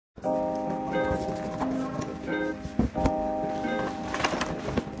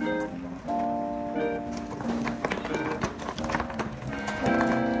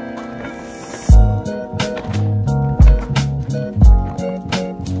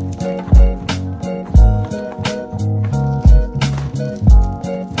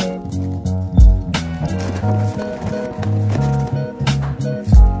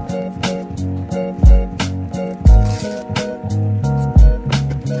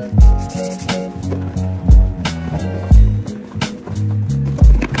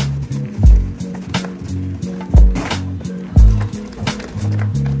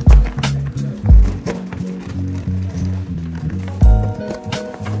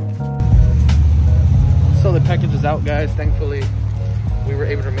package is out, guys. Thankfully, we were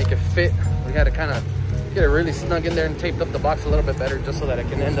able to make it fit. We had to kind of get it really snug in there and taped up the box a little bit better just so that it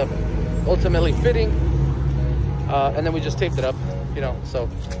can end up ultimately fitting. And then we just taped it up, you know, so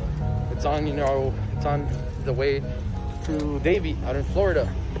it's on, you know, it's on the way to Davey out in Florida,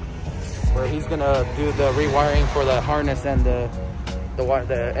 where he's gonna do the rewiring for the harness and the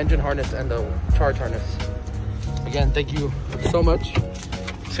engine harness and the charge harness. Again, thank you so much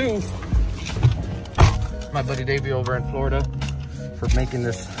to my buddy Davey over in Florida for making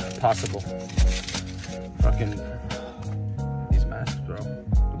this possible. Fucking these masks, bro.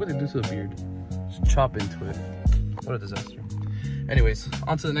 Look what they do to the beard. Just chop into it. What a disaster. Anyways,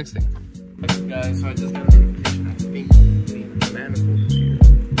 on to the next thing. Okay, guys, so I just got a notification. I think the manifold is here.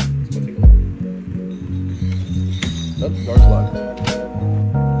 Let's go take a look. Oh, door's locked.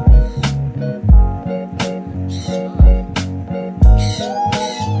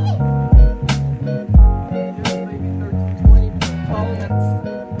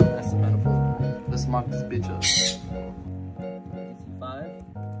 That's the manifold. Let's mock this bitch up.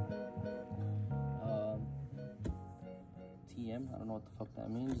 TM, I don't know what the fuck that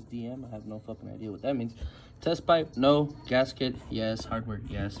means. DM, I have no fucking idea what that means. Test pipe, no. Gasket, yes. Hardware,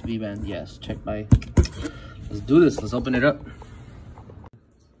 yes. V-band, yes. Check by. Let's do this. Let's open it up.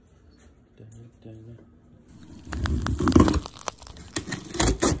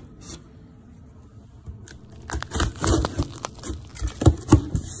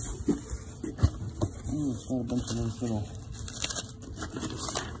 It's got a bunch of nice little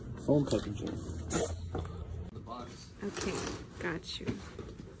phone packaging. Okay, got you.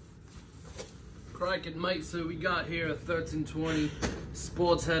 Crikey, mate, so we got here a 1320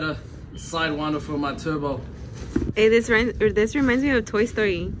 sports header Sidewinder for my turbo. Hey, this reminds me of Toy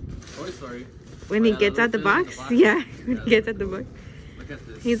Story. Toy Story? When he gets out the box? Yeah, when he gets out the box. Look at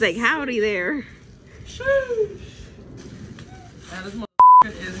this. He's like, howdy there. Sheesh. Man, this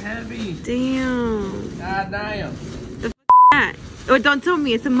motherfucker is heavy. Damn. God damn. The f is that? Oh, don't tell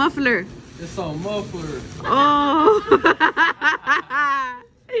me, it's a muffler. It's a muffler. Oh.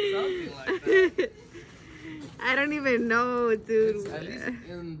 Something like that. I don't even know, dude. It's at least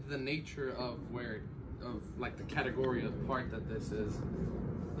in the nature of like the category of part that this is.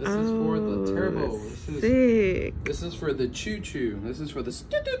 This is for the turbo. This is for the choo-choo. This is for the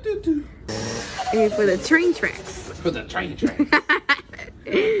for the train tracks. For the train tracks.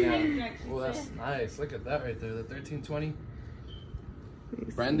 Yeah. Well, that's nice. Look at that right there. The 1320.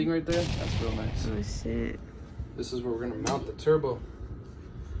 Branding right there. That's real nice. Oh shit. This is where we're gonna mount the turbo.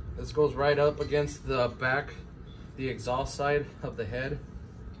 This goes right up against the back, the exhaust side of the head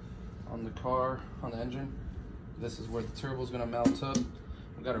on the car, on the engine. This is where the turbo is gonna mount up.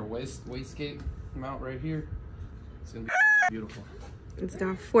 We got our wastegate mount right here. It's gonna be beautiful. It's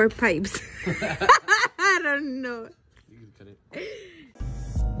got 4 pipes. I don't know. You can cut it.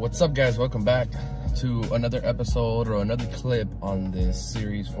 What's up, guys? Welcome back to another episode or another clip on this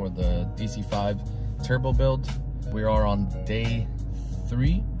series for the DC5 turbo build. We are on day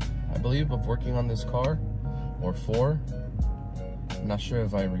 3, I believe, of working on this car, or 4. I'm not sure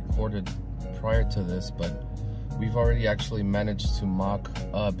if I recorded prior to this, but we've already actually managed to mock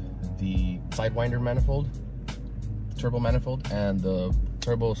up the Sidewinder manifold, turbo manifold, and the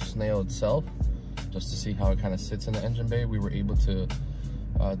turbo snail itself, just to see how it kind of sits in the engine bay. We were able to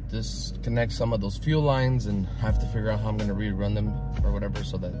disconnect some of those fuel lines and have to figure out how I'm going to rerun them or whatever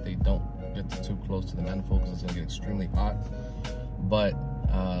so that they don't get too close to the manifold, because it's going to get extremely hot. But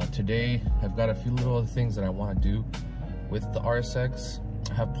today I've got a few little other things that I want to do with the RSX.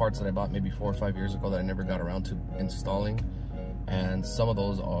 I have parts that I bought maybe 4 or 5 years ago that I never got around to installing, and some of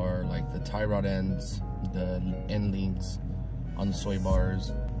those are like the tie rod ends, the end links on the sway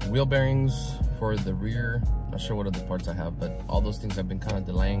bars, wheel bearings for the rear. Not sure what other parts I have, but all those things I've been kind of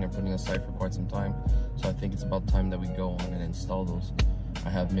delaying and putting aside for quite some time. So I think it's about time that we go on and install those. I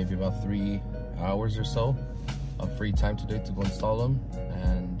have maybe about 3 hours or so of free time today to go install them,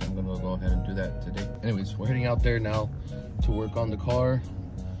 and I'm gonna go ahead and do that today. Anyways, we're heading out there now to work on the car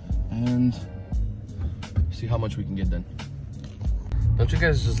and see how much we can get done. Don't you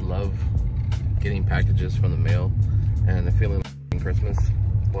guys just love getting packages from the mail and the feeling like Christmas?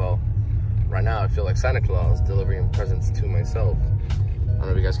 Well, right now I feel like Santa Claus delivering presents to myself. I don't know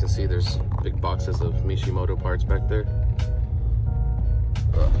if you guys can see, there's big boxes of Mishimoto parts back there.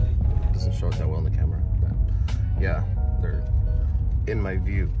 Doesn't show it that well on the camera, but yeah, they're in my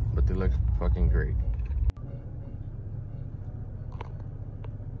view, but they look fucking great.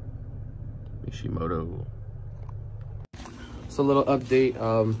 Mishimoto. So a little update.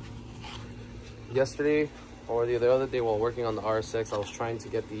 Yesterday or the other day while working on the RSX, I was trying to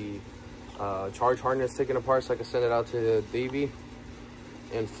get the charge harness taken apart so I can send it out to Davey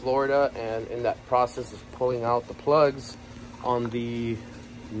in Florida, and in that process of pulling out the plugs on the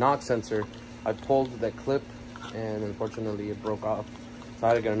knock sensor, I pulled that clip and unfortunately it broke off, so I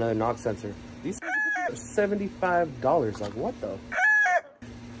had to get another knock sensor. These are $75. Like, what the?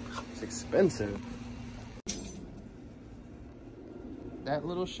 It's expensive. That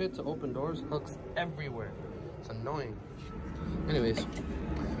little shit to open doors hooks everywhere. It's annoying. Anyways,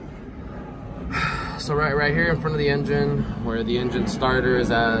 so right here in front of the engine, where the engine starter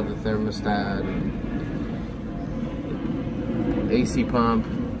is at, the thermostat, AC pump,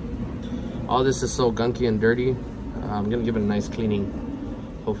 all this is so gunky and dirty. I'm gonna give it a nice cleaning.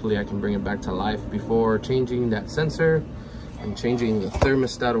 Hopefully I can bring it back to life before changing that sensor and changing the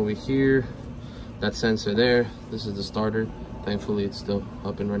thermostat over here. That sensor there, this is the starter. Thankfully it's still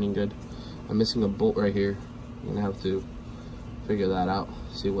up and running good. I'm missing a bolt right here. I'm gonna have to figure that out,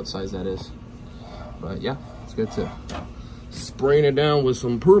 see what size that is. But yeah, it's good to spraying it down with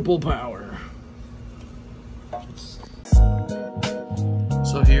some purple power.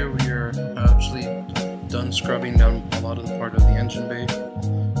 So here we are actually done scrubbing down a lot of the part of the engine bay.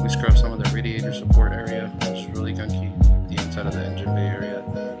 We scrubbed some of the radiator support area, which is really gunky. The inside of the engine bay area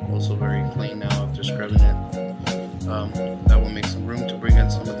also very clean now after scrubbing it. That will make some room to bring in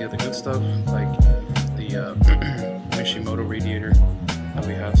some of the other good stuff, like the Mishimoto Radiator that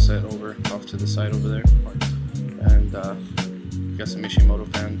we have set over off to the side over there, and we got some Mishimoto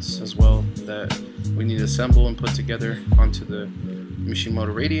fans as well that we need to assemble and put together onto the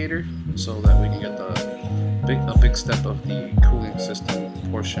Mishimoto Radiator so that we can get a big step of the cooling system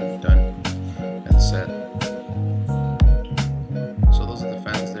portion done and set. So those are the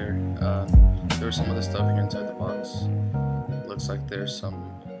fans there. There's some other stuff here inside the box. It looks like there's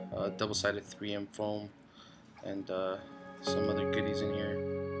some double-sided 3M foam and some other goodies in here.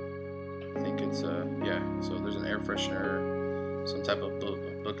 I think it's yeah, so there's an air freshener, some type of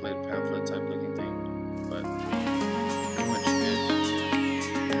booklet, pamphlet type looking thing, but pretty much it.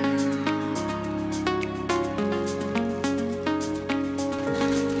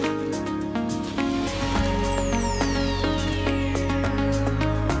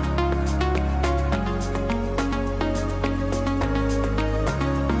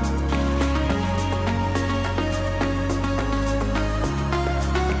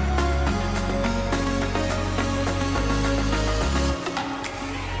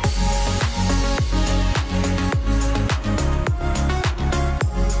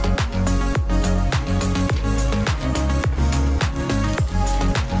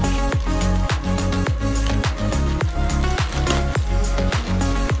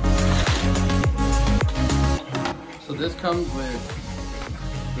 This comes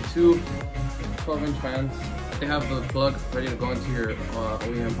with the two 12-inch fans. They have the plug ready to go into your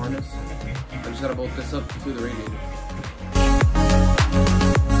OEM harness. I just gotta bolt this up to the radiator.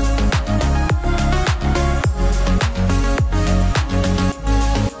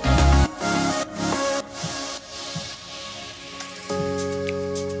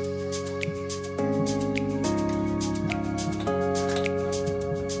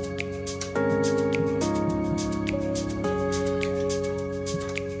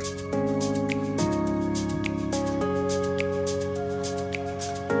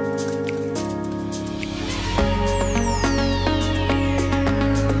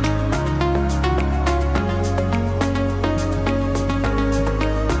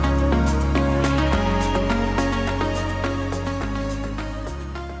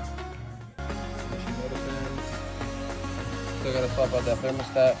 Still gotta swap out that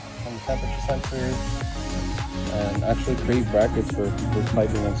thermostat and the temperature sensors, and actually create brackets for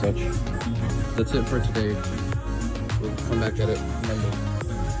piping and such. That's it for today. We'll come back at it Monday.